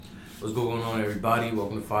What's going on, everybody?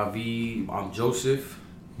 Welcome to 5E. I'm Joseph.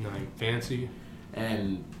 And I'm Fancy.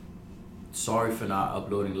 And sorry for not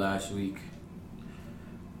uploading last week.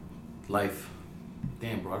 Life.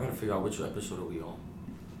 Damn, bro, I gotta figure out which episode are we on.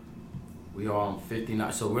 We are on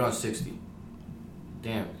 59, so we're on 60.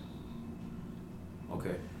 Damn.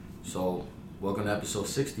 Okay, so welcome to episode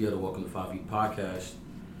 60 of the Welcome to 5E podcast.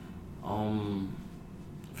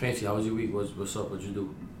 Fancy, how was your week? What's up? What'd you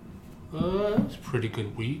do? It was a pretty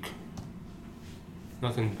good week.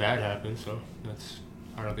 Nothing bad happened, so that's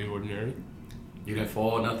out of the ordinary. You didn't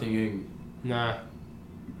fall, nothing? You didn't... Nah.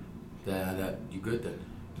 That you good then?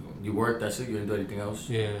 You worked, that's it? You didn't do anything else?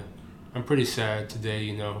 Yeah. I'm pretty sad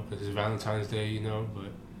today, because it's Valentine's Day, but...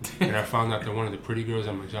 And I found out that one of the pretty girls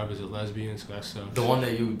at my job is a lesbian, so that sucks. The one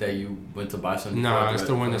that you went to buy something? Nah, it's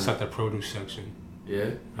the one that's at the produce section. Yeah?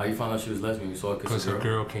 How you found out she was lesbian? You saw it because her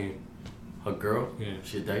girl came. Her girl? Yeah.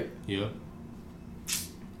 She a dyke? Yeah.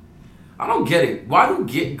 I don't get it. Why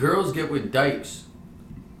do girls get with dykes?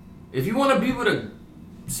 If you want to be with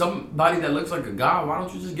somebody that looks like a guy, why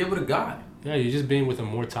don't you just get with a guy? Yeah, you're just being with a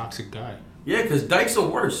more toxic guy. Yeah, because dykes are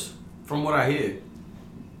worse, from what I hear.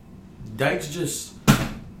 Dykes just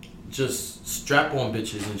strap on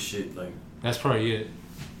bitches and shit. Like that's probably it.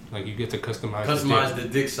 Like you get to customize the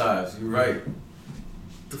dick size. You're right.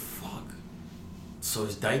 What the fuck? So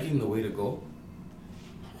is dyking the way to go?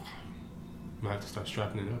 Might have to start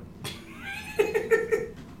strapping it up.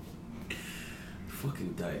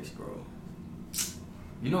 Fucking dykes, bro.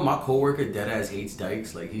 You know my coworker deadass hates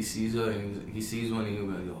dykes. Like he sees her and he sees one and he'll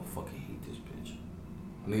be like, yo, I fucking hate this bitch.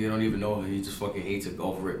 I mean, you don't even know her. He just fucking hates her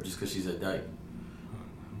over it just because she's a dyke.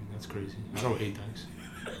 That's crazy. I don't hate dykes.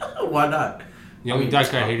 Why not? The only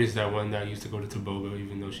dyke I hate is that one that used to go to Tobago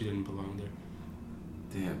even though she didn't belong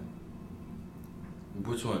there. Damn.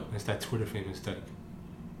 Which one? It's that Twitter famous dyke.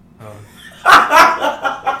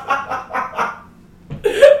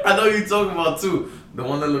 I know who you're talking about too. The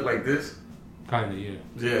one that looked like this? Kinda, yeah.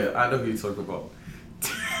 Yeah, I know who you're talking about.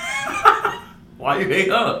 Why you hate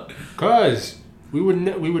her? Cause we wouldn't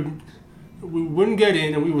get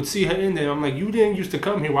in and we would see her in there. I'm like, you didn't used to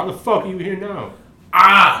come here. Why the fuck are you here now?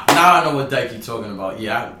 Now I know what dyke you're talking about.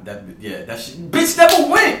 Yeah, that shit. Bitch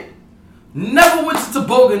never went. Never went to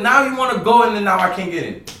Tobago. Now you want to go in and now I can't get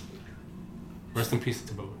in. Rest in peace to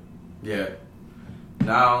Tobago. Yeah.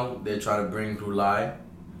 Now they try to bring through Lie.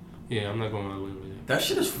 Yeah, I'm not going all the way over there. That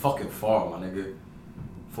shit is fucking far, my nigga.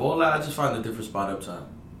 For all that, I just find a different spot uptown.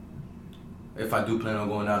 If I do plan on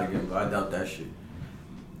going out again, but I doubt that shit.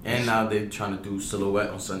 And now they trying to do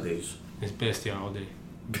Silhouette on Sundays. It's Bestia all day.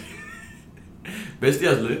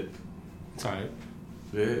 Bestia's lit. It's alright.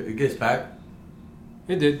 Yeah, it gets packed.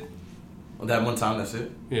 It did. On that one time, that's it?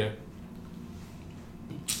 Yeah.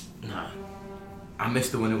 Nah. I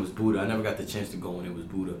missed it when it was Buddha. I never got the chance to go when it was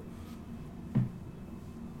Buddha.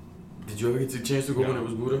 Did you ever get the chance to go when it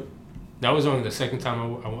was Buddha? That was only the second time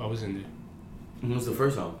I was in there. When was the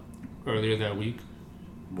first time? Earlier that week.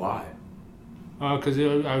 Why? Because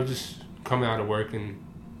I was just coming out of work and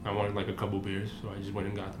I wanted like a couple beers, so I just went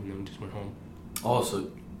and got them and then just went home. Oh,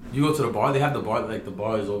 so you go to the bar? They have the bar, like the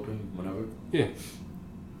bar is open whenever? Yeah.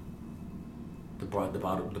 The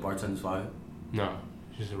bartender's fire? No,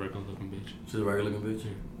 she's just a regular looking bitch. She's a regular looking bitch?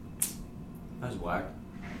 Yeah. That's whack.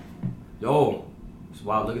 Yo, it's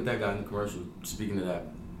wild. Look at that guy in the commercial. Speaking of that,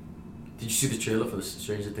 did you see the trailer for the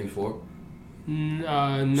Stranger Things 4?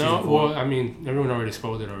 No. Well, I mean, everyone already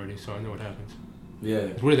spoiled it already, so I know what happens. Yeah.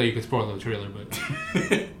 It's weird that you could spoil the trailer, but...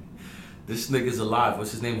 This nigga's alive.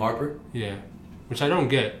 What's his name, Harper? Yeah. Which I don't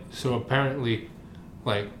get. So apparently,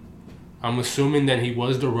 like, I'm assuming that he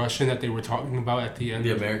was the Russian that they were talking about at the end.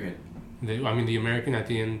 The American. The American at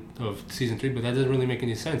the end of season 3, but that doesn't really make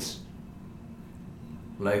any sense.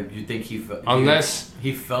 Like, you think he fell... Unless...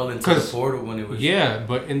 He fell into the portal when it was... Yeah,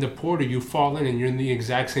 but in the portal, you fall in and you're in the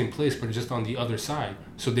exact same place, but just on the other side.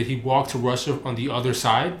 So did he walk to Russia on the other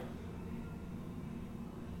side?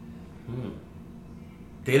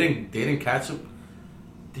 They didn't catch him?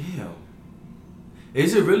 Damn.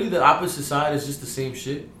 Is it really the opposite side? It's just the same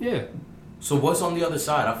shit? Yeah. So what's on the other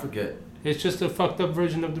side? I forget. It's just a fucked up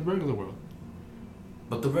version of the regular world.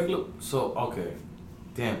 But the regular... So, okay.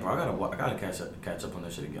 Damn, bro, I gotta catch up on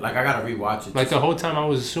that shit again. Like, I gotta rewatch it. Like, the whole time I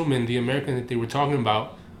was assuming the American that they were talking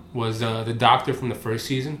about was the doctor from the first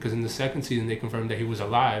season, because in the second season they confirmed that he was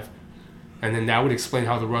alive. And then that would explain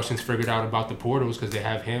how the Russians figured out about the portals, because they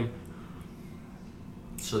have him.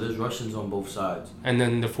 So there's Russians on both sides. And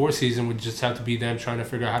then the fourth season would just have to be them trying to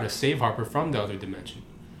figure out how to save Harper from the other dimension.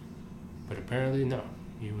 But apparently, no.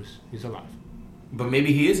 He's alive. But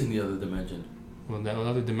maybe he is in the other dimension. Well, that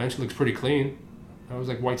other dimension looks pretty clean. That was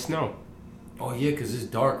like white snow. Oh yeah, cause it's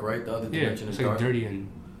dark, right? The other dimension it's is like dark. dirty and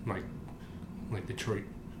like Detroit.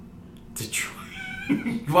 Detroit.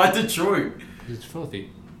 Why Detroit? 'Cause it's filthy.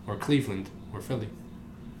 Or Cleveland or Philly.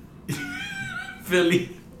 Philly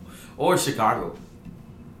or Chicago.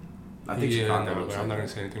 I think Yeah, Chicago. no, looks but I'm like not that. gonna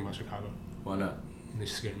say anything about Chicago. Why not? They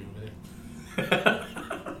scared me over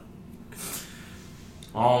there.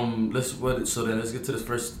 So then let's get to this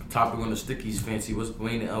first topic on the Stickies fancy. What's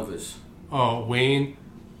Wayne and Elvis? Oh, Wayne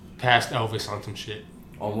passed Elvis on some shit.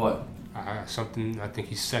 On what? Something, I think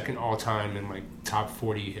he's second all time in like top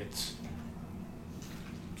 40 hits.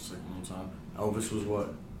 Second all time. Elvis was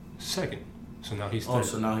what? Second. So now he's third. Oh,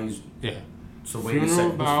 so now he's Yeah. so Wayne is Funeral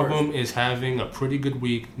second. Who's album first? is having a pretty good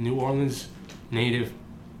week. New Orleans native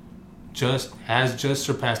has just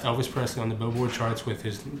surpassed Elvis Presley on the Billboard charts with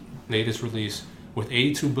his latest release. With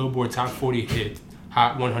 82 Billboard Top 40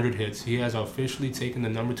 Hot 100 hits, he has officially taken the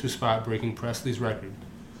number 2 spot, breaking Presley's record.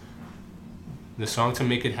 The song to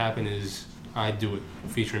make it happen is "I Do It,"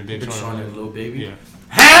 featuring Big Sean and Lil Baby. Yeah,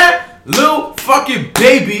 Huh? Lil fucking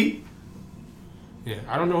Baby. yeah.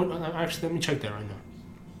 I don't know. Actually, let me check that right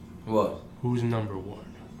now. What? Who's number 1?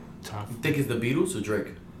 Top. You think it's the Beatles or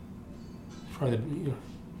Drake? Probably the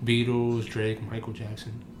Beatles, Drake, Michael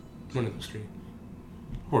Jackson, one of those three,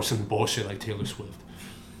 or some bullshit like Taylor Swift.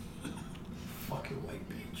 Fucking white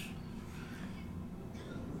bitch.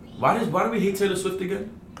 Why do we hate Taylor Swift again?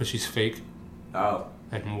 Because she's fake Oh,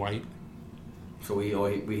 and white. so we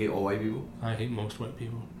hate all white people. I hate most white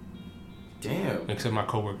people, Damn. except my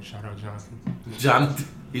coworker. Shout out Jonathan. Jonathan,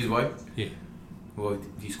 he's white. Yeah, Well,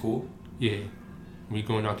 he's cool. yeah. We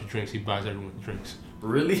going out to drinks. He buys everyone drinks.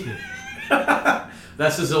 Really? Yeah.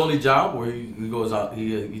 That's his only job, or he goes out.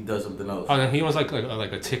 He does something else. Oh, then he owns like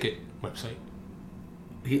a ticket website.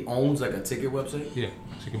 He owns like a ticket website. Yeah,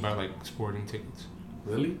 so you can buy like sporting tickets.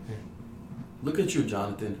 Really? Yeah. Look at you,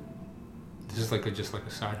 Jonathan. This is just like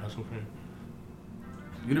a side hustle for him.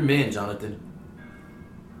 You're the man, Jonathan.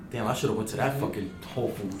 Damn, I should have went to that fucking Whole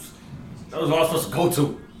Foods. That was all I was supposed to go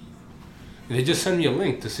to. And they just sent me a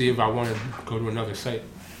link to see if I want to go to another site,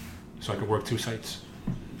 so I could work 2 sites.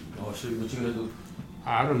 Oh shit, what you gonna do?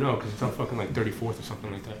 I don't know, because it's on fucking like 34th or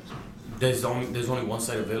something like that. There's only one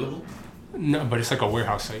site available. No, but it's like a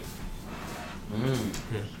warehouse site. Yeah.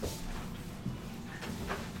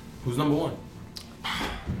 Who's number 1?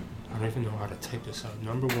 I don't even know how to type this out.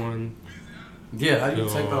 Number 1. Yeah, how do you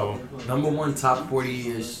Yo. type out number 1 top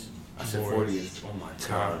 40-ish? I said 40-ish. Oh my Top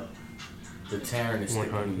god. The Terran is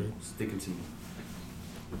 100. sticking to me.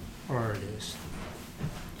 Artist.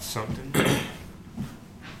 Something.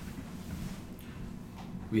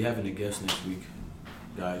 We having a guest next week,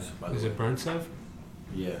 guys. By the Is way. it Burnsev?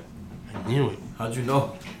 Yeah. I knew it. How'd you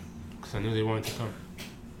know? Because I knew they wanted to come.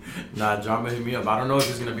 Nah, Drama hit me up. I don't know if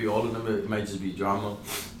it's gonna be all of them. It might just be Drama.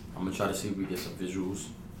 I'm gonna try to see if we get some visuals.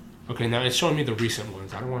 Okay, now it's showing me the recent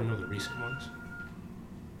ones. I don't want to know the recent ones.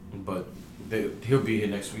 But he'll be here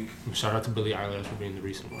next week. Shout out to Billie Eilish for being the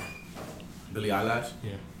recent one. Billie Eilish.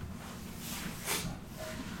 Yeah.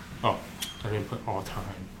 Oh, I didn't put all time.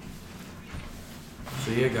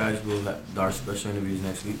 So yeah, guys, we'll have our special interviews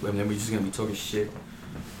next week. And then we're just gonna be talking shit.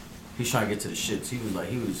 He's trying to get to the shits. He was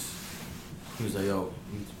like, yo,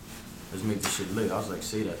 let's make this shit lit. I was like,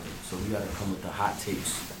 say that thing. So we gotta come with the hot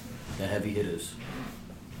takes, the heavy hitters,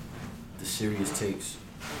 the serious takes.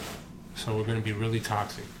 So we're gonna be really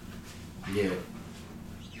toxic. Yeah.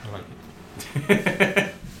 I like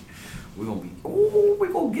it. we're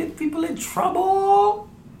gonna get people in trouble.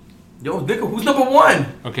 Yo, nigga, who's number 1?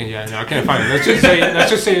 Okay, yeah, no, I can't find it. Let's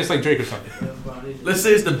just say it's like Drake or something. Let's say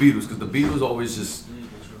it's the Beatles, because the Beatles always just,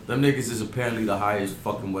 them niggas is apparently the highest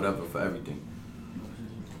fucking whatever for everything.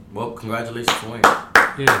 Well, congratulations to Wayne.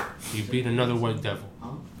 Yeah, you beat another white devil.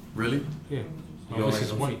 Really? Yeah, You don't Elvis like is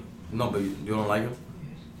those? white. No, but you don't like him?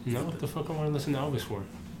 No, what the fuck I want to listen to Elvis for?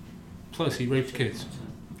 Plus, he raped kids.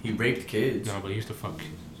 He raped kids. No, but he used to fuck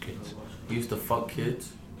kids. He used to fuck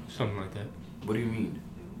kids? Something like that. What do you mean?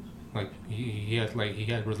 Like he had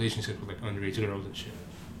relationships with like underage girls and shit.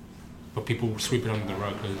 But people would sweep it under the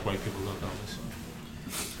rug because white people love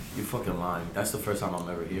Elvis. You fucking lying. That's the first time I'm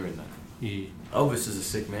ever hearing that. Yeah, Elvis is a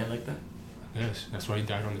sick man like that? yes, that's why he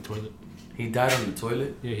died on the toilet. He died on the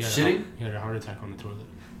toilet? Yeah, Shitting? He had a heart attack on the toilet.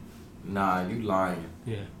 Nah, you lying.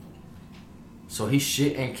 Yeah, So he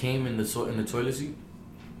shit and came in the toilet seat?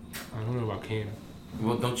 I don't know about Cam.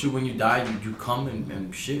 Well, don't you, when you die, you come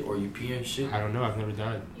and shit, or you pee and shit? I don't know. I've never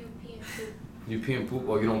died. You pee and poop,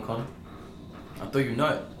 or you don't come? I thought you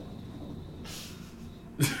nut.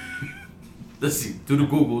 Let's see, do the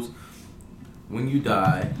Googles. When you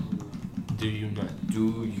die, Do you not?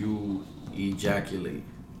 do you ejaculate?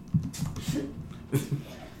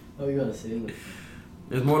 How you gonna say it?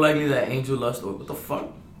 It's more likely that angel lust or what the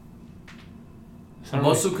fuck?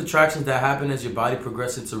 Muscle contractions that happen as your body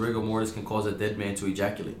progresses to rigor mortis can cause a dead man to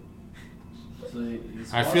ejaculate. So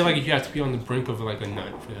I feel like you have to be on the brink of like a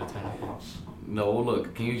nut for that to happen. No,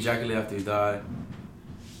 look, can you ejaculate after you die?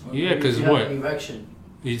 Yeah, because what? Erection.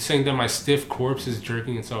 You saying that my stiff corpse is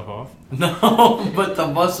jerking itself off? No, but the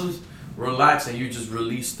muscles relax and you just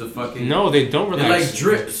release the fucking... No, they don't relax. They're like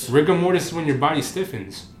drips. Rigor mortis is when your body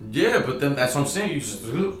stiffens. Yeah, but then that's what I'm saying. You just...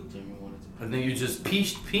 And then you just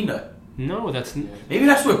peanut. No, that's... Maybe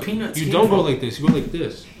that's where peanuts You don't go like this. You go like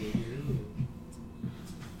this.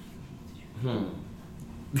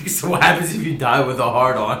 So what happens if you die with a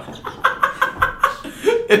hard on?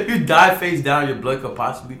 If you die face down, your blood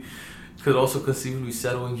could also conceivably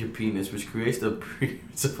settle in your penis, which creates the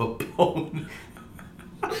appearance of a bone.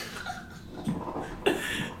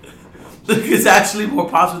 It's actually more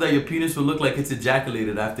possible that your penis will look like it's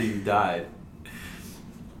ejaculated after you died.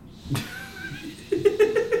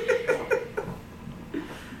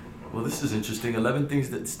 Well, this is interesting. 11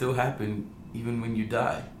 things that still happen even when you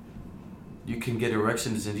die. You can get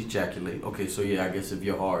erections and ejaculate. Okay, so yeah, I guess if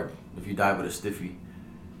you're hard, if you die with a stiffy,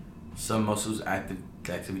 some muscles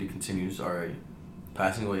activity continues. Alright,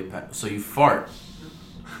 passing away. So you fart,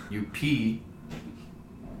 you pee.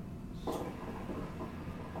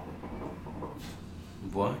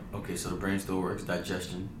 What? Okay, so the brain still works.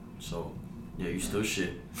 Digestion. So yeah, you still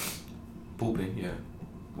shit. Pooping. Yeah.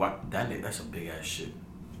 What? That's a big ass shit.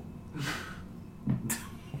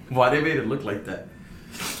 Why they made it look like that?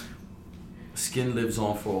 Skin lives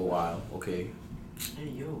on for a while. Okay. Hey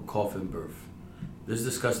yo. Coffin birth. This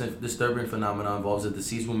disturbing phenomenon involves a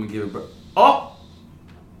deceased woman giving birth. Oh!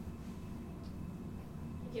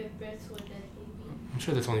 Give birth to a dead baby. I'm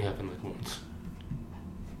sure that's only happened like once.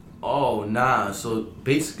 Oh, nah. So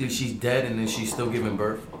basically she's dead and then she's still giving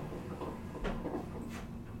birth.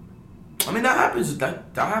 I mean, that happens.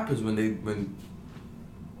 That happens when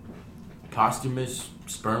posthumous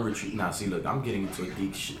sperm retrieval. Nah, see, look, I'm getting into a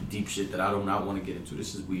deep shit that I do not want to get into.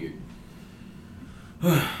 This is weird.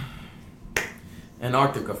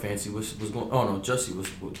 Antarctica, fancy. What's going? Oh no, Jussie was.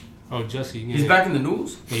 Oh, Jussie. He's back in the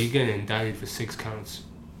news. Yeah, he's getting indicted for 6 counts.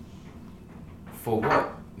 For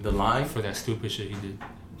what? The line? For that stupid shit he did.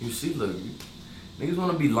 You see, look, niggas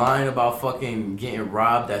want to be lying about fucking getting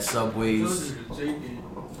robbed at Subways.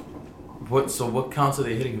 What? So what counts are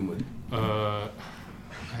they hitting him with? I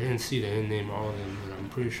didn't see. They didn't name all of them, but I'm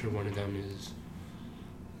pretty sure one of them is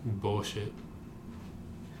bullshit.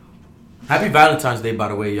 Happy Valentine's Day, by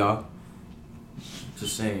the way, y'all.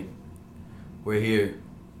 Just saying. We're here.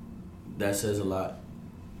 That says a lot.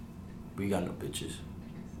 We got no bitches.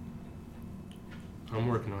 I'm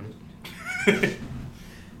working on it.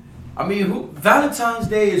 I mean, Valentine's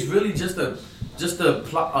Day is really just a what's the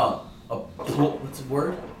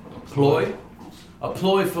word? Ploy? A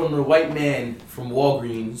ploy from the white man from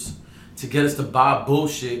Walgreens to get us to buy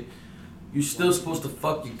bullshit. You're still supposed to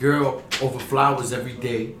fuck your girl over flowers every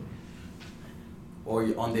day. Or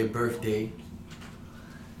on their birthday.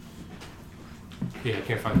 Yeah, I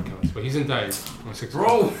can't find the counts, but he's indicted on 6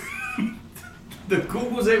 Bro, the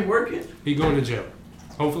Googles ain't working. He going to jail.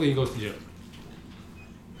 Hopefully he goes to jail.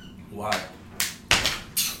 Why?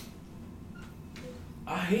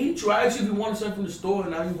 I hate you. I asked you if you wanted something from the store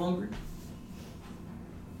and now you hungry.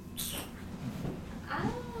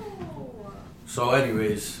 Ow. So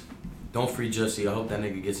anyways, don't free Jussie. I hope that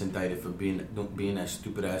nigga gets indicted for being that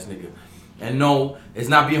stupid ass nigga. And no, it's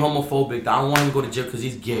not being homophobic. I don't want him to go to jail because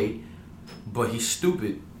he's gay. But he's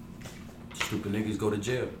stupid. Stupid niggas go to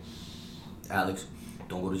jail. Alex,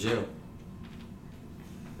 don't go to jail.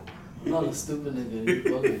 I'm not a stupid nigga. You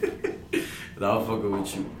fucking. I'll fucking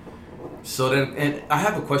with you. So then, and I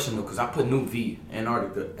have a question though, because I put new V,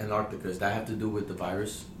 Antarctica. Does that have to do with the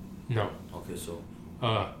virus? No. Okay, so.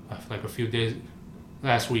 Like a few days,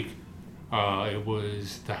 last week, it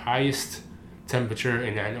was the highest temperature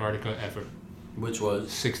in Antarctica ever. Which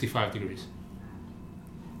was? 65 degrees.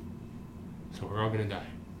 So we're all gonna die.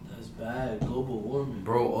 That's bad. Global warming.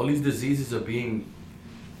 Bro, all these diseases are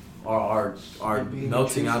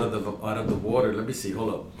melting out of the water. Let me see.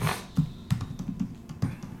 Hold up.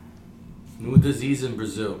 New disease in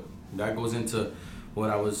Brazil. That goes into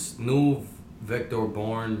new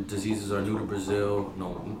vector-borne diseases are new to Brazil. No,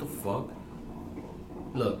 what the fuck?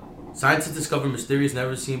 Look, scientists discovered mysterious,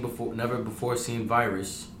 never before seen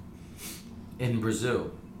virus in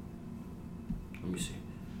Brazil. Let me see.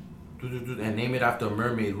 And name it after a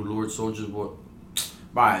mermaid who lured soldiers.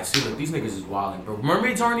 Right, see, look, these niggas is wilding, bro.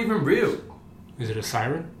 Mermaids aren't even real. Is it a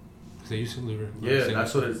siren? Because they used to lure. Yeah,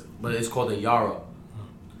 that's what it's. But it's called a yara.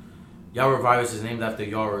 Yara virus is named after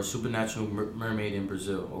Yara, a supernatural mermaid in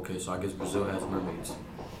Brazil. Okay, so I guess Brazil has mermaids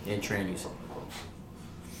and trannies.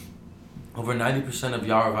 Over 90% of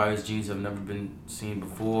Yara virus genes have never been seen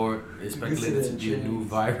before. It's speculated to be a new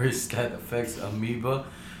virus that affects amoeba,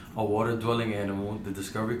 a water-dwelling animal. The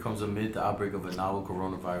discovery comes amid the outbreak of a novel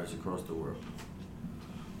coronavirus across the world.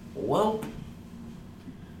 Well,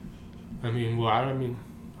 I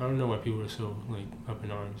don't know why people are so like up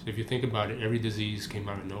in arms. If you think about it, every disease came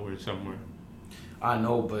out of nowhere somewhere. I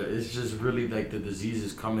know, but it's just really like the disease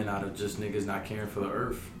is coming out of just niggas not caring for the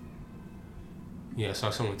earth. Yeah, I saw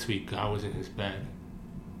someone tweet God was in his bag.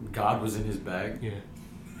 God was in his bag? Yeah.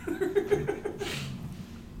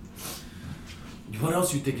 What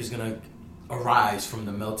else you think is gonna arise from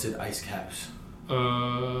the melted ice caps?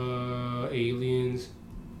 Aliens,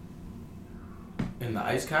 In the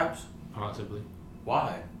ice caps? possibly.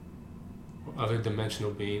 Why? Other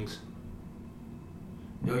dimensional beings.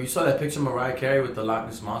 Yo, you saw that picture of Mariah Carey with the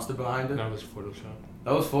Lochness Monster behind her? That was Photoshop.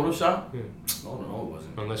 That was Photoshop? Yeah. Oh, no, it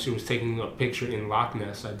wasn't. Unless she was taking a picture in Loch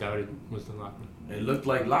Ness, I doubt it was the Loch Ness. It looked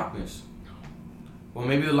like Loch Ness. Well,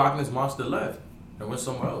 maybe the Loch Ness Monster left and went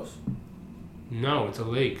somewhere else. No, it's a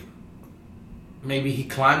lake. Maybe he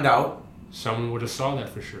climbed out. Someone would have saw that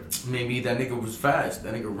for sure. Maybe that nigga was fast.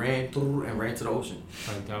 That nigga ran through and ran to the ocean.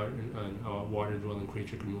 I doubt a water-dwelling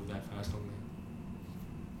creature could move that fast on land.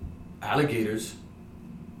 Alligators.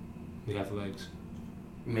 They have legs.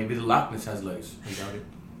 Maybe the Loch Ness has legs. I doubt it.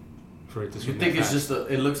 For it to You swim think that it's fast. just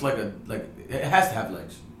it looks like it has to have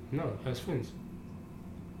legs. No, it has fins.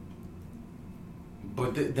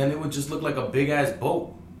 But then it would just look like a big ass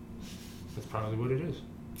boat. That's probably what it is.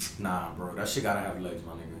 Nah, bro, that shit gotta have legs,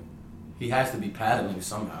 my nigga. He has to be paddling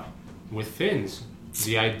somehow. With fins.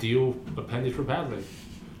 The ideal appendage for paddling.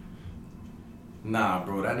 Nah,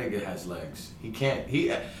 bro, that nigga has legs.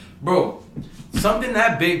 Bro, something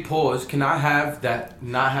that big paws cannot have that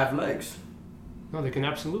not have legs. No, they can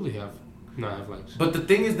absolutely not have legs. But the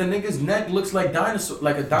thing is, the nigga's neck looks like a dinosaur.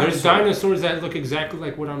 There's dinosaurs that look exactly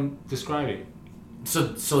like what I'm describing. So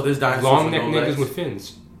there's dinosaurs Long with neck no niggas legs? with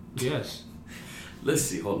fins. Yes. Let's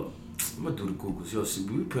see, hold up. I'm gonna do the Googles. Yo, see,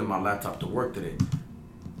 we putting my laptop to work today.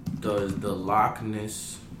 Does the Loch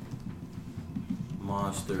Ness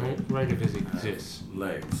Monster Right if it have exists.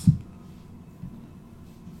 legs?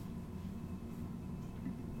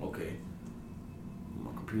 Okay.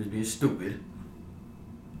 My computer's being stupid.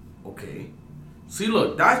 Okay. See,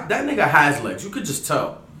 look, that nigga has legs. You could just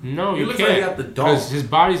tell. No, He you looks can't. like he got the dome. Because his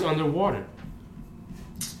body's underwater.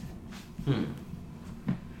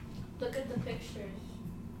 Look at the pictures.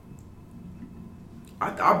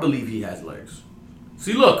 I believe he has legs.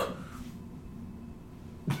 See, look.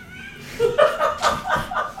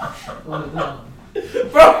 Oh, no.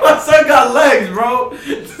 Bro, my son got legs, bro.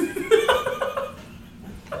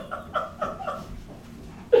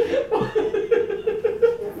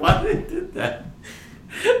 Why they did that?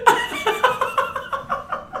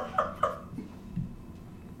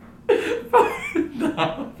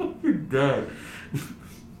 Nah, I'm fucking dead.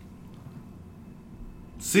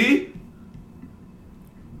 See?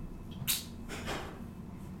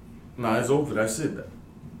 Nah, it's over. That's it.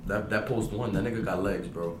 That post one. That nigga got legs,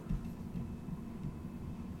 bro.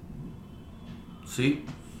 See?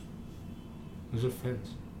 Those are fins.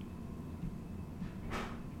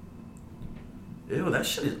 Ew, that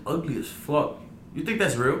shit is ugly as fuck. You think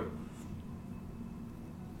that's real?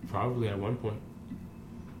 Probably at one point.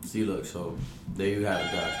 See, look, so there you have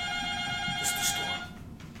it, guys. It's the storm.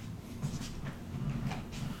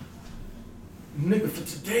 Nigga, for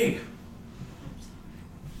today.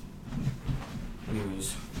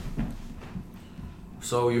 Anyways.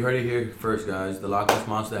 So you heard it here first, guys. The Loch Ness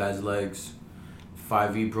Monster has legs.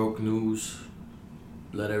 5e broke news.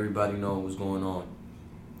 Let everybody know what's going on.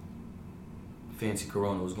 Fancy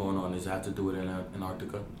Corona, what's going on? Does it have to do with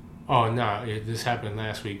Antarctica? Oh, nah. This happened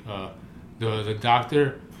last week. The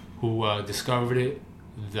doctor who discovered it,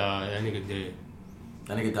 that nigga dead.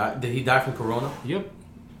 That nigga died? Did he die from Corona? Yep.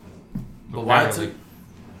 But why Apparently.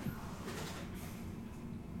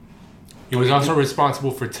 He was also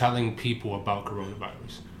responsible for telling people about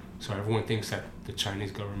coronavirus. So everyone thinks that the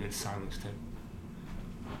Chinese government silenced him.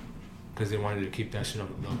 Because they wanted to keep that shit on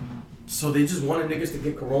the low. So they just wanted niggas to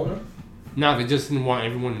get Corona? No, they just didn't want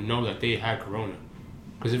everyone to know that they had corona.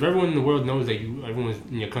 Because if everyone in the world knows that everyone's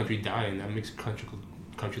in your country dying, that makes the country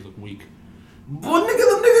look weak. But nigga,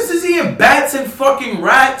 them niggas is eating bats and fucking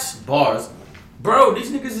rats. Bars. Bro, these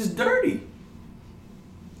niggas is dirty.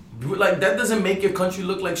 Like, that doesn't make your country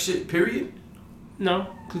look like shit, period?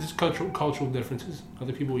 No, because it's cultural differences.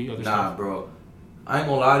 Other people eat other Nah, stuff. bro. I ain't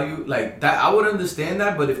gonna lie to you. Like, that, I would understand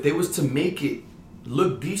that, but if they was to make it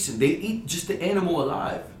look decent. They eat just the animal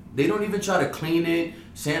alive. They don't even try to clean it,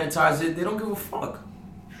 sanitize it. They don't give a fuck.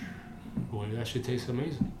 Boy, that shit tastes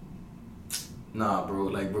amazing. Nah, bro.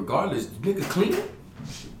 Like, regardless, nigga, clean it.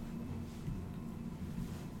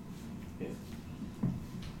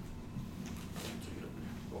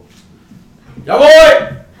 Yeah,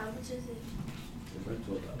 boy! How much is it?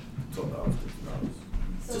 $12.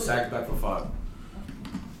 So Just act back for $5.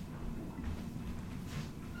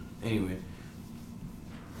 Anyway,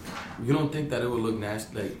 you don't think that it would look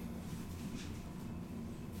nasty? Like,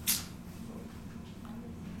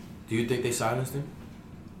 do you think they silenced him?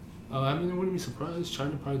 I mean, I wouldn't be surprised.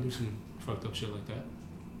 China probably do some fucked up shit like that.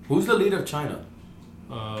 Who's the leader of China?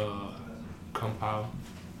 Kung Pao.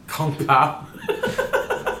 Kung Pao.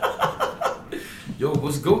 Yo,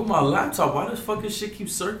 what's good with my laptop? Why does fucking shit keep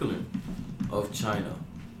circling? Of China.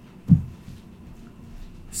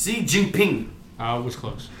 Xi Jinping. I was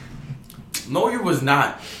close. No, you was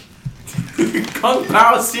not. Kung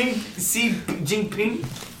Pao Xi Jinping.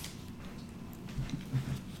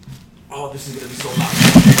 Oh, this is gonna be so loud.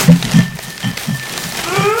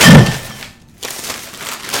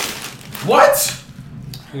 What?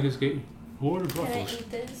 Niggas get water can I buffaloes. eat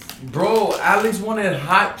this? Bro, Alex wanted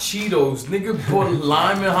hot Cheetos. Nigga put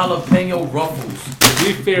lime and jalapeno ruffles. To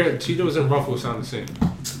be fair, Cheetos and Ruffles sound the same.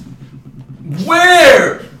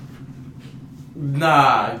 Where?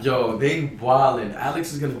 Nah, yo, they wildin'.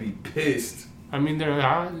 Alex is gonna be pissed. I mean, they're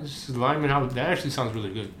hot. It's lime and jalapeno. That actually sounds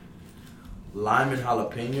really good. Lime and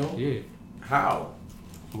jalapeno? Yeah. How?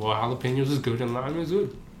 Well, jalapenos is good and lime is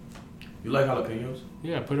good. You like jalapenos?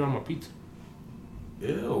 Yeah, I put it on my pizza.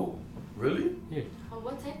 Ew. Really? Yeah. Oh,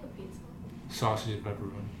 what type of pizza? Sausage and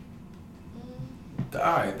pepperoni.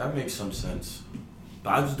 Alright, that makes some sense. But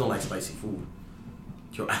I just don't like spicy food.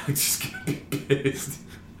 Yo, Alex is gonna be pissed.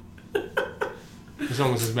 It's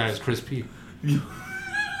almost as bad as crispy.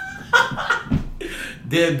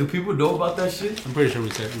 Damn, do people know about that shit? I'm pretty sure we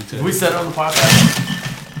said We said it on the podcast.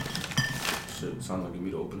 Shit, sounds like you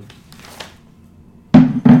need to open it.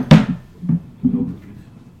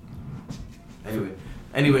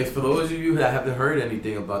 Anyways, for those of you that haven't heard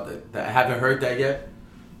anything about that haven't heard that yet,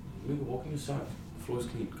 nigga, walk inside. The floor is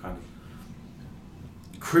clean, kind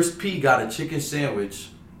of. Chris P got a chicken sandwich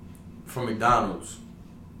from McDonald's.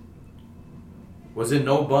 Was it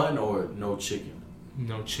no bun or no chicken?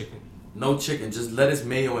 No chicken. No chicken, just lettuce,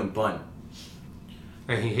 mayo, and bun.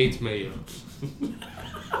 And he hates mayo.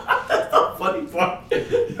 That's the funny part.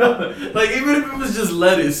 Like, even if it was just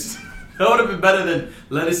lettuce, that would have been better than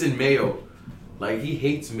lettuce and mayo. Like, he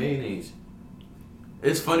hates mayonnaise.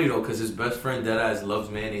 It's funny, though, because his best friend, Deadass, loves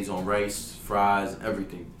mayonnaise on rice, fries,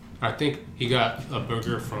 everything. I think he got a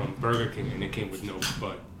burger from Burger King and it came with no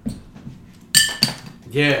bun.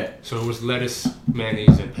 Yeah. So it was lettuce,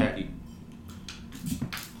 mayonnaise, and patty.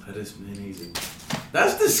 Lettuce, mayonnaise, and...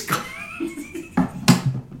 That's disgusting.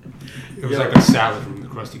 It was like a salad from the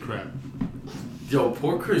Krusty Krab. Yo,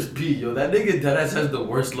 poor Chris P. Yo, that nigga Deadass has the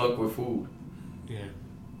worst luck with food. Yeah.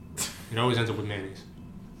 It always ends up with mayonnaise.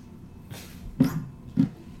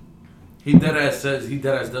 He deadass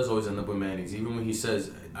does always end up with mayonnaise. Even when he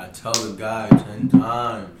says, I tell the guy 10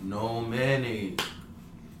 times, no mayonnaise.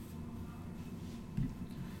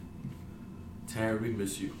 Taryn, we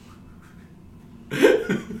miss you.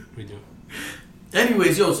 We do.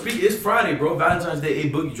 Anyways, yo, it's Friday, bro. Valentine's Day, A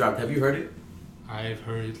Boogie dropped. Have you heard it? I've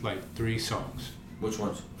heard like 3 songs. Which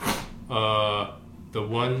ones? The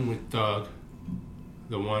one with Doug,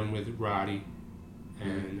 the one with Roddy,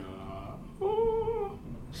 and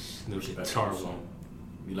the guitar one.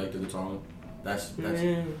 You like the guitar one?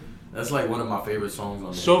 That's like one of my favorite songs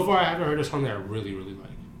on there. So far, I haven't heard a song that I really, really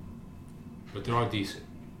like. But they're all decent.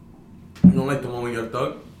 You don't like the one with your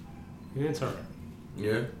Thug? Yeah, it's alright.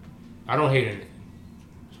 Yeah? I don't hate anything.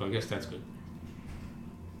 So I guess that's good.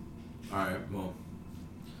 Alright, well.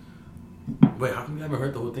 Wait, how come you haven't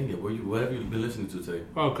heard the whole thing yet? What have you been listening to today?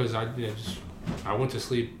 Oh, because I went to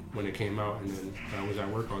sleep when it came out, and then I was at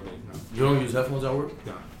work all day. No, You don't use headphones at work?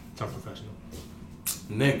 nah, it's unprofessional.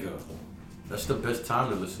 Nigga. That's the best time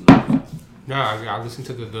to listen to music. Nah, I listened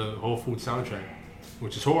to the Whole Food soundtrack,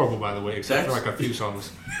 which is horrible, by the way, except for like a few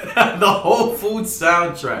songs. The Whole Food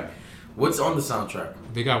soundtrack. What's on the soundtrack?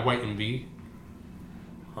 They got White and B.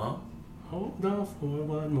 Huh? Hold on for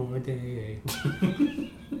one more day.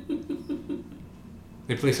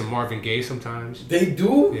 They play some Marvin Gaye sometimes. They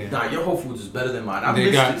do? Yeah. Nah, your Whole Foods is better than mine.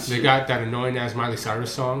 They got that annoying ass Miley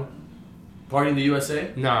Cyrus song. Party in the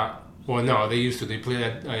USA? Nah. Well, no, they used to. They play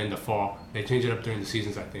that in the fall. They change it up during the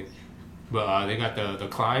seasons, I think. But they got the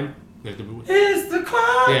Climb. It's the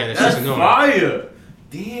climb. Yeah, that's just annoying. fire.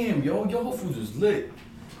 Damn, yo, your Whole Foods is lit.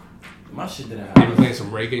 My shit didn't They be happen. playing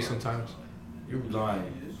some reggae sometimes. You lying.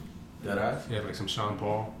 That ass? Yeah, like some Sean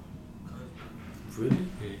Paul. Really?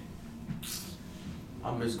 Yeah.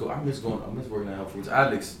 I miss working at Health Foods.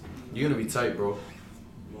 Alex, you're gonna be tight, bro.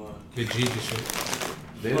 The G and shit.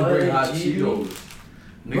 They didn't bring What, hot G? Cheetos.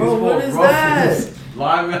 Bro, what want is Ruffles, that?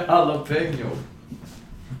 Lime and jalapeno.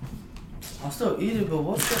 I'll still eat it, but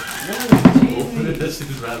what's the... What is G? That shit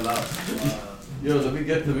is right loud. Yo, let me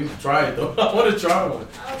try it though. I wanna try one.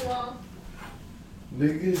 Oh well.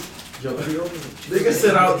 Nigga, yo, nigga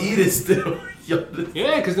said I'll eat it still. Yo,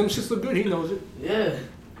 Yeah, because them shits look good. He knows it. Yeah.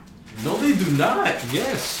 no, they do not.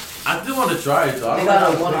 Yes. I do want to try it though. I They don't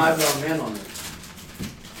got a know one how to eyebrow man on it.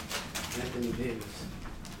 Anthony Davis.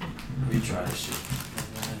 Let me try this shit.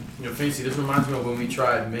 Yo, Fancy, this reminds me of when we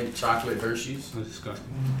tried mint chocolate Hershey's. That's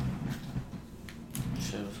disgusting.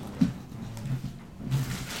 Shit or something.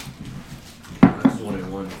 That's one in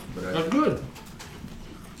one. But That's good.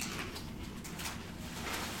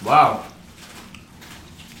 wow.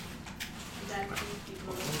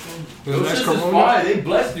 The Those nice shits is Corona. fire. They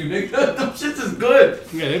blessed you, nigga. Them shits is good.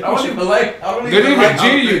 Yeah, they I don't put you. even like. I don't They even didn't like.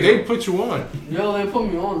 even G you. jalapeno. They put you on. Yo, they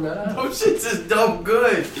put me on that. Them shits is dumb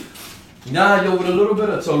good. Nah, yo, with a little bit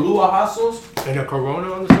of Tallulah hot sauce. And a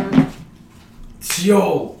Corona on the side.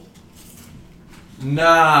 Yo.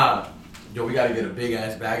 Nah. Yo, we gotta get a big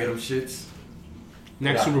ass bag of them shits.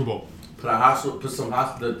 Next Yeah. Super Bowl. Put a hot sauce. Put some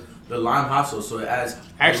hot the lime hot sauce so it adds.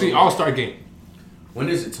 Actually, All-Star game. When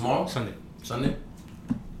is it? Tomorrow? Sunday. Sunday?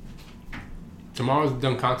 Tomorrow's the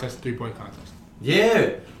dunk contest, 3-point contest.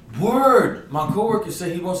 Yeah. Word. My coworker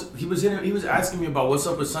said he was asking me about what's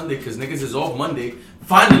up with Sunday because niggas is off Monday.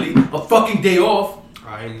 Finally, a fucking day off.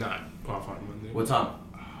 I'm not off on Monday. What time?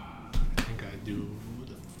 I think I do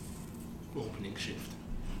the opening shift.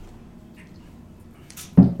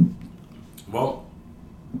 Well,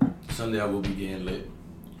 Sunday I will be getting lit.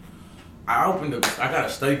 I got a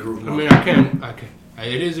study group. I mean, I can.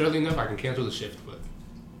 It is early enough. I can cancel the shift, but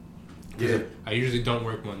Yeah. I usually don't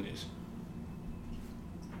work Mondays.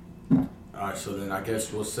 Alright, so then I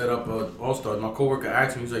guess we'll set up a All-Star. My coworker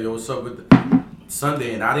asked me, he's like, yo, what's up with the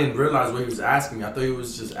Sunday? And I didn't realize what he was asking me. I thought he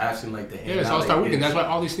was just asking like the hang Yeah, it's out, All-Star like, weekend. this. That's why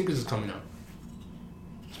all these sneakers is coming out.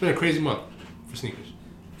 It's been a crazy month for sneakers.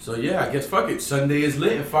 So yeah, I guess fuck it. Sunday is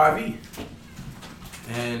lit in 5E.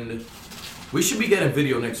 And we should be getting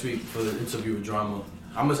video next week for the interview with Drama.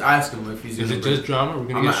 I must ask him if he's Is gonna it just drama? We're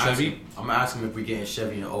gonna get Chevy. I'm gonna ask him if we getting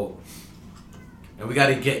Chevy and O. And we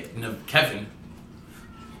gotta get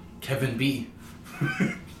Kevin B.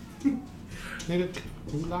 Nigga,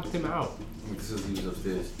 we locked him out. This is he's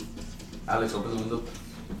upstairs. Alex, open the window.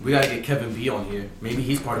 We gotta get Kevin B on here. Maybe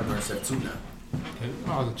he's part of Burn Set too now. Okay.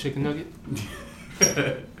 Oh, the chicken nugget.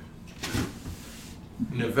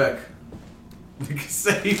 Nivek. You can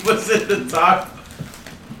say he was in the top.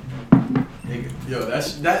 Yo,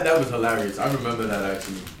 that was hilarious. I remember that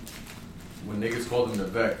actually. When niggas called him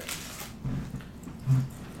Nivek.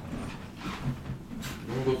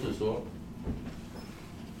 You wanna go to the store?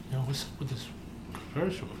 Yo, what's up with this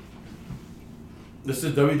commercial? This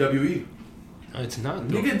is WWE. It's not.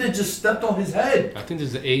 Though. Nigga that just stepped on his head. I think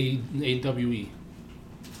this is the AWE.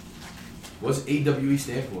 What's AWE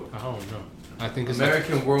stand for? I don't know. I think it's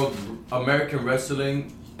American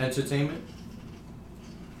Wrestling Entertainment.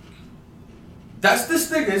 That's this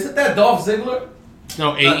nigga. Isn't that Dolph Ziggler?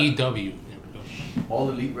 no AEW. There we go. All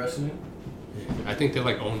Elite Wrestling. Yeah. I think they're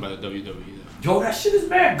like owned by the WWE. Though. Yo, that shit is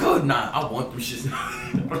mad good. Nah, I want them shit.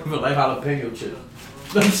 I don't even like jalapeno chip.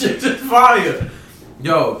 That shit just fire.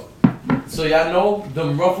 Yo, so y'all know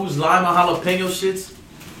them Ruffles lime and jalapeno shits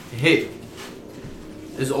hit.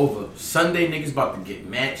 It's over. Sunday niggas about to get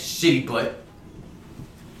mad shitty butt.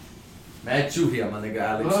 Mad you here, my nigga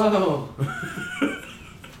Alex. Oh.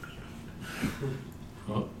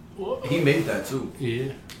 He made that too.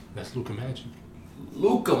 Yeah, that's Luka Magic.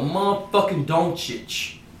 Luka motherfucking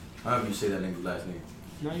Doncic. However you say that nigga's last name.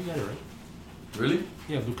 No, you got it right. Really?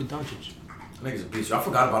 Yeah, Luka Doncic. That nigga's a bitch. I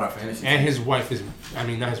forgot about our fantasy. And his wife is, I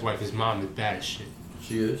mean, not his wife, his mom is bad as shit.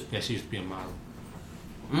 She is? Yeah, she used to be a model.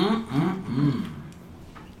 Let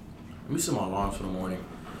me set my alarms for the morning.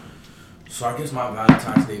 So I guess my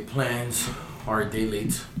Valentine's Day plans are a day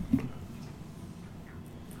late.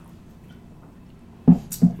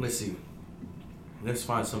 Let's see. Let's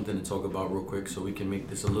find something to talk about real quick so we can make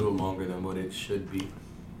this a little longer than what it should be.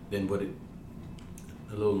 A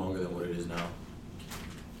little longer than what it is now.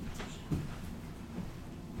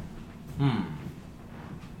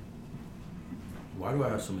 Why do I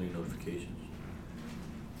have so many notifications?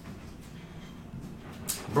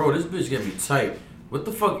 Bro, this bitch get me tight. What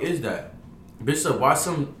the fuck is that? Bitch said, why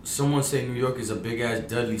someone say New York is a big ass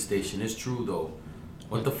Dudley station? It's true though.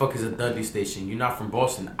 What the fuck is a Dudley station? You're not from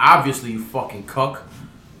Boston. Obviously, you fucking cuck.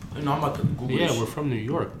 You know, I'm about to Google this Yeah, we're shit. from New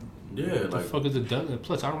York. Yeah, What the like fuck is a Dudley?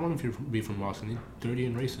 Plus, I don't want to be from Boston. They're dirty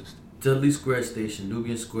and racist. Dudley Square Station,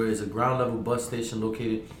 Nubian Square is a ground level bus station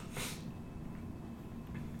located.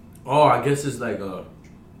 Oh, I guess it's like a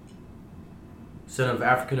center of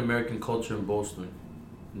African American culture in Boston.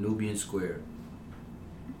 Nubian Square.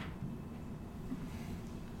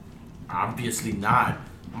 Obviously not.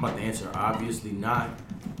 I'm about to answer. Obviously not.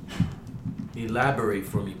 Elaborate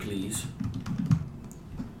for me, please.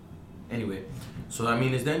 Anyway, so I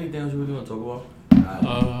mean, is there anything else you really want to talk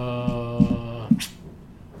about?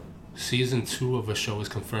 Season 2 of a show is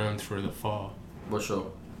confirmed for the fall. What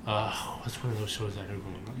show? What's one of those shows that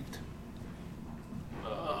everyone liked?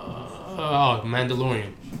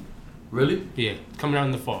 Mandalorian. Really? Yeah, coming out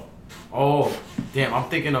in the fall. Oh, damn! I'm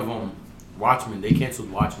thinking of Watchmen. They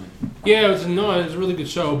canceled Watchmen. Yeah, it was a really good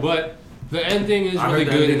show, but the ending is I really heard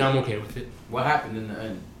the good, ending. and I'm okay with it. What happened in the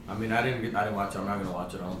end? I mean, I didn't watch it. I'm not gonna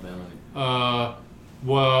watch it. I don't plan on it.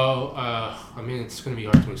 I mean, it's gonna be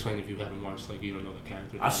hard to explain if you haven't watched, like, you don't know the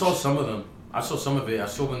character. I saw some of them. I saw some of it. I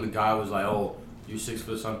saw when the guy was like, "Oh, you 6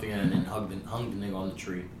 foot something," and then hung the nigga on the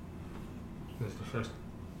tree. That's the first.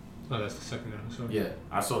 No, that's the second episode. Yeah,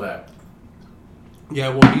 I saw that. Yeah,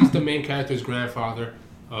 well, he's the main character's grandfather,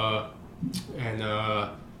 and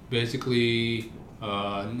basically,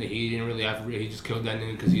 he didn't really have. He just killed that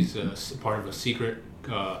nigga because he's part of a secret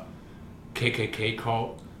KKK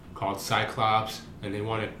cult called Cyclops, and they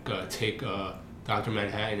want to take Dr.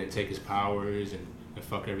 Manhattan and take his powers and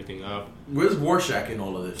fuck everything up. Where's Rorschach in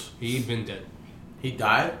all of this? He'd been dead. He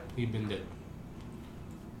died. He'd been dead.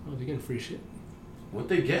 Oh, they're getting free shit. What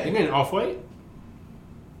they get? They're getting off-white?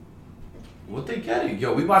 What they getting?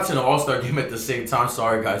 Yo, we watching the All-Star game at the same time.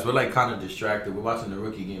 Sorry, guys. We're like kind of distracted. We're watching the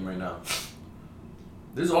rookie game right now.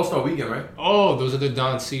 This is All-Star weekend, right? Oh, those are the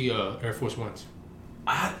Don C Air Force Ones.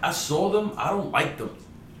 I saw them. I don't like them.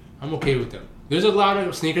 I'm okay with them. There's a lot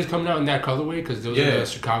of sneakers coming out in that colorway because those are Yeah. the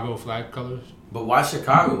Chicago flag colors. But why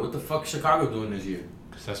Chicago? What the fuck is Chicago doing this year?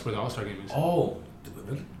 Because that's where the All-Star game is. Oh.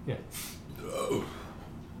 Really? Yeah. Oh.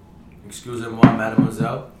 Excusez-moi,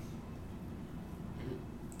 mademoiselle.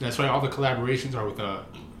 That's why all the collaborations are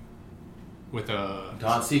with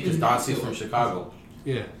Don C, because Don C's from Chicago.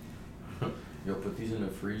 Yeah. Yo, put these in the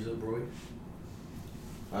freezer, bro.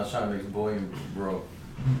 I was trying to make boy and bro.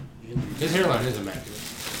 His hairline is immaculate.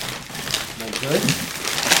 Like good?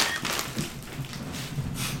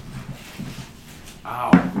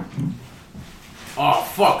 Ow. Oh,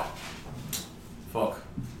 fuck. Fuck.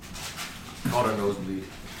 Caught a nosebleed.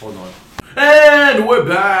 Hold on. And we're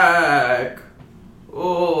back.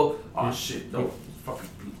 Oh shit. No. Fucking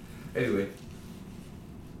bleed. Anyway.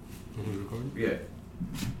 Yeah.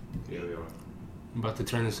 Here we are. I'm about to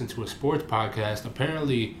turn this into a sports podcast.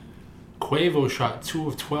 Apparently, Quavo shot 2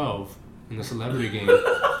 of 12 in the celebrity game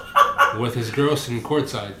with his girl sitting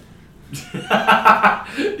courtside. That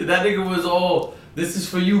nigga was all, "This is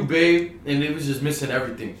for you, babe," and it was just missing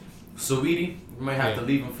everything. Saweetie, you might have to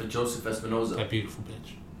leave him for Joseph Espinoza. That beautiful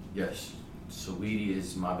bitch. Yes, Saweetie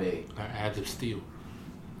is my babe. Her abs of steel.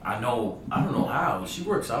 I know. I don't know how she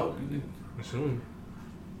works out. Assuming.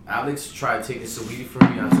 Alex tried taking Saweetie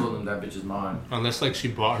from me. I told him that bitch is mine. Unless, like, she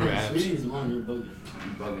bought her abs. Sweetie's mine, you're bugging.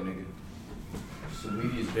 You bugging, nigga.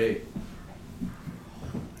 Saweetie is babe.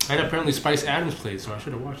 And apparently Spice Adams played, so I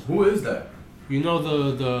should have watched it. Who is that? You know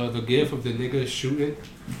the gif of the nigga shooting?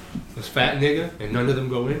 This fat nigga, and none of them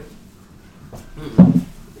go in?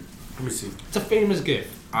 Let me see. It's a famous gif.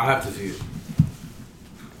 I'll have to see it.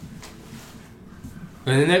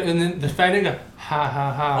 And then the fat nigga, ha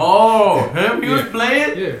ha ha. Oh, him? He was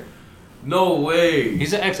playing? Yeah. No way.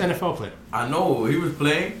 He's an ex-NFL player. I know. He was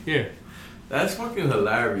playing? Yeah. That's fucking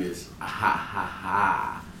hilarious. Ha ha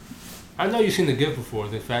ha. I know you've seen the gif before.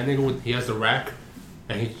 The fat nigga, he has the rack,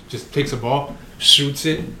 and he just takes a ball, shoots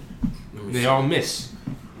it, and they all miss.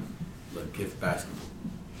 Look, gift basketball.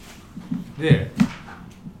 Yeah.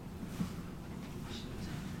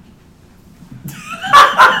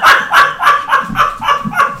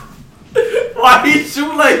 Why he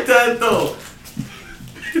shoot like that though?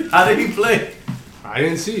 How did he play? I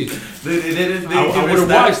didn't see it. They didn't I give would his have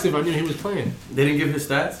stats? watched if I knew he was playing. They didn't give his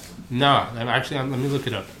stats? Nah, actually, let me look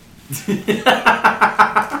it up. Yo,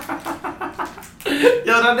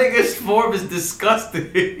 that nigga's form is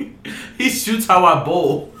disgusting. He shoots how I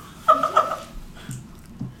bowl.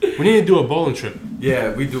 We need to do a bowling trip.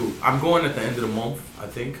 Yeah, we do. I'm going at the end of the month, I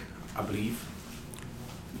think. I believe.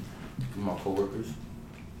 With my coworkers.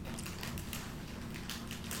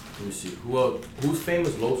 Let me see. Who else? Who's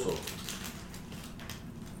famous Loso?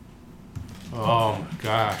 Oh my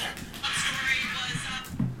gosh.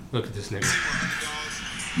 Look at this nigga.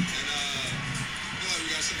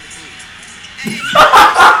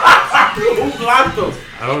 Who blocked him?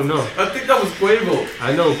 I don't know. I think that was Quavo.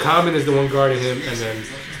 I know Common is the one guarding him, and then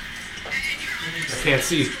I can't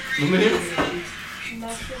see. I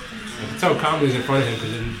can tell Common is in front of him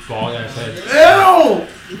because his bald ass head. Ew!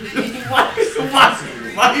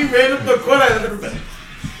 Why he ran up the court?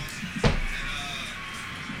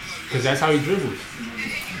 Because that's how he dribbles.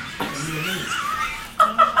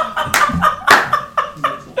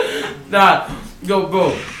 Nah, yo, bro.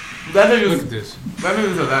 That nigga Look was, at this. that nigga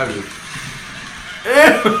was hilarious. Ew.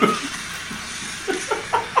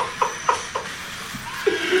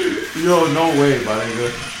 Yo, no way, my nigga.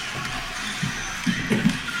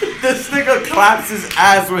 This nigga claps his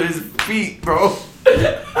ass with his feet, bro.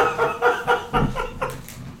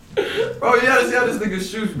 Bro, you gotta see how this nigga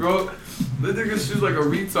shoots, bro. This nigga shoots like a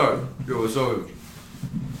retard. Yo, show him.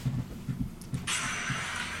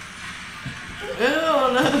 Ew,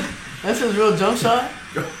 no. That's his real jump shot?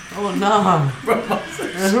 Oh, nah. Bro,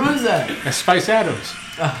 Who is that? That's Spice Adams.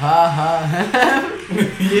 yeah.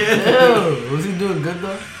 Ew. Was he doing good,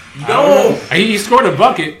 though? No. He scored a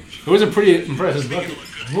bucket. It was a pretty impressive bucket.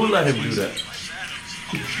 Who let him do that?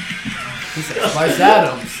 He said Spice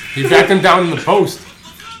Adams. He backed him down in the post.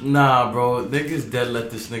 Nah, bro. Niggas dead let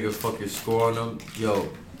this nigga fucking score on them. Yo.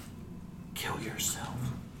 Kill yourself.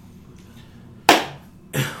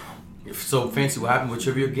 So, Fancy, what happened with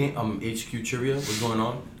trivia game? HQ trivia? What's going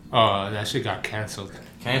on? That shit got canceled.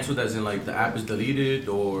 Canceled as in, like, the app is deleted,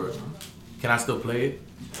 or can I still play it?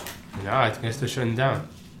 No, I guess they're shutting down.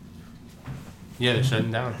 Yeah, they're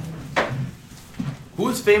shutting down. Who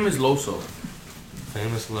is famous Loso?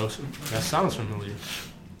 Famous Lotion. That sounds familiar.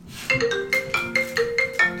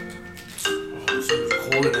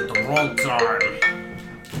 Calling at the wrong time.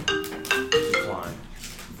 Decline.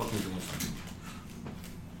 Fucking doing something.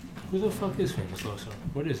 Who the fuck is Famous Loso?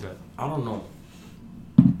 What is that? I don't know.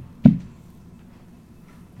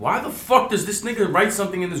 Why the fuck does this nigga write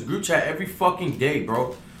something in this group chat every fucking day,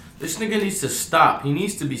 bro? This nigga needs to stop. He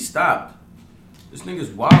needs to be stopped. This nigga's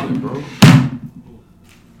wildin', bro.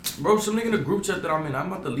 Bro, some nigga in the group chat that I'm in, I'm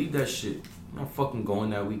about to leave that shit. I'm not fucking going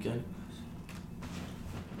that weekend.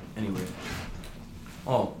 Anyway.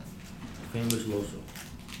 Oh. Famous Loso.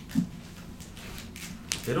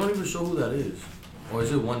 They don't even show who that is. Or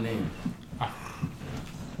is it one name?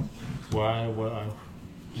 Why?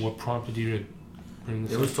 What prompted you to bring this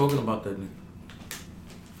They up? was talking about that nigga.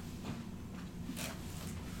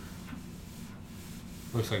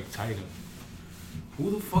 Looks like Tiger. Who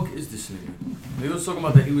the fuck is this nigga? They was talking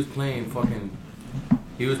about that he was playing in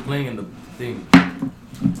the thing.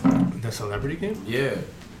 The celebrity game? Yeah.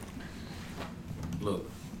 Look.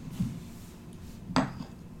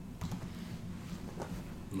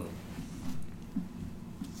 Look.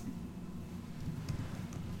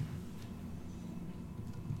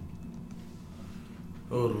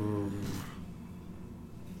 Oh.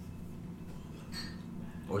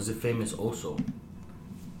 Or is it famous also?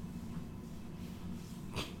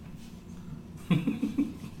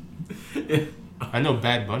 Yeah. I know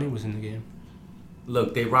Bad Bunny was in the game.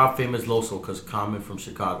 Look, they robbed Famous Loso because Common from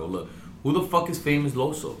Chicago. Look, who the fuck is Famous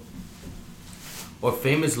Loso? Or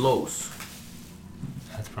Famous Los?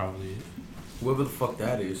 That's probably it. Whoever the fuck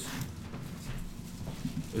that is.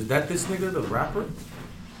 Is that this nigga, the rapper?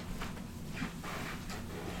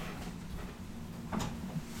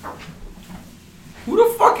 Who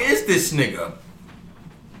the fuck is this nigga?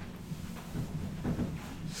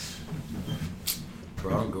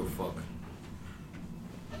 Bro, I don't give a fuck.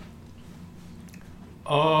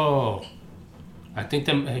 Oh, I think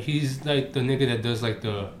he's like the nigga that does like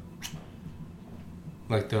the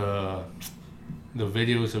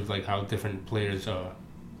videos of like how different players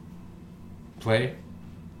play.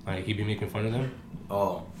 Like he be making fun of them.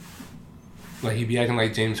 Oh. Like he be acting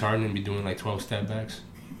like James Harden and be doing like 12 step backs.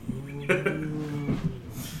 The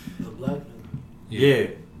black man. Yeah.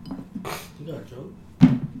 You got a joke?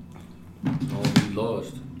 Oh, he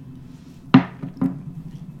lost.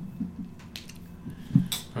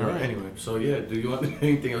 All right. Anyway, so yeah, do you want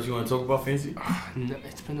anything else you want to talk about, Fancy? No,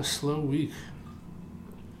 it's been a slow week.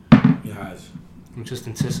 It has. I'm just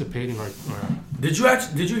anticipating our Did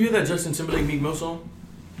you hear that Justin Timberlake Meek Mill song?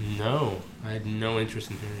 No, I had no interest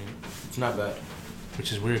in hearing it. It's not bad.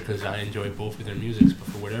 Which is weird because I enjoy both of their musics, but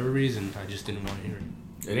for whatever reason, I just didn't want to hear it.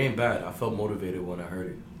 It ain't bad. I felt motivated when I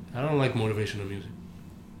heard it. I don't like motivational music.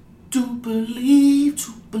 To believe.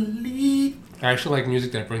 I actually like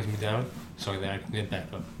music that brings me down so that I can get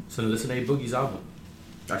back up. So listen to A Boogie's album.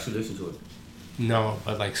 Actually listen to it. No,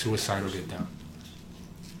 but like suicidal get down.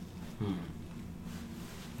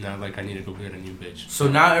 Not like I need to go get a new bitch. So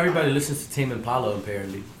now everybody listens to Tame Impala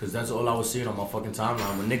apparently, because that's all I was seeing on my fucking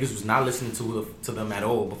timeline. When niggas was not listening to them at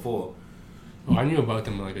all before. Oh, I knew about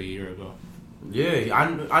them like a year ago. Yeah,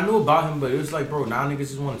 I knew about him, but it was like, bro, now niggas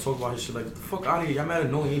just want to talk about his shit. Like, get the fuck out of here. Y'all mad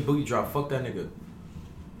annoying. He ain't boogie drop. Fuck that nigga.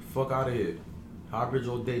 Fuck out of here. High bridge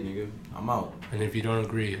all day, nigga. I'm out. And if you don't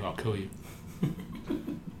agree, I'll kill you.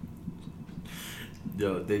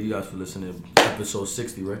 Yo, thank you guys for listening to episode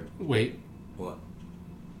 60, right? Wait. What?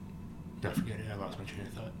 No, forget it. I lost my train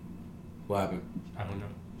of thought. What happened? I don't know.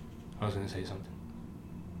 I was going to say something.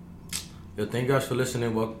 Yo, thank you guys for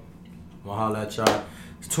listening. We'll holla at y'all.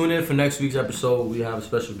 Tune in for next week's episode. We have a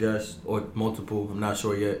special guest or multiple. I'm not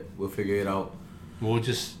sure yet. We'll figure it out. We'll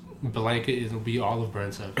just blanket. It'll be all of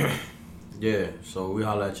Burnside. Yeah, so we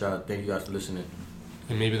holla at y'all. Thank you guys for listening.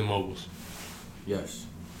 And maybe the moguls. Yes.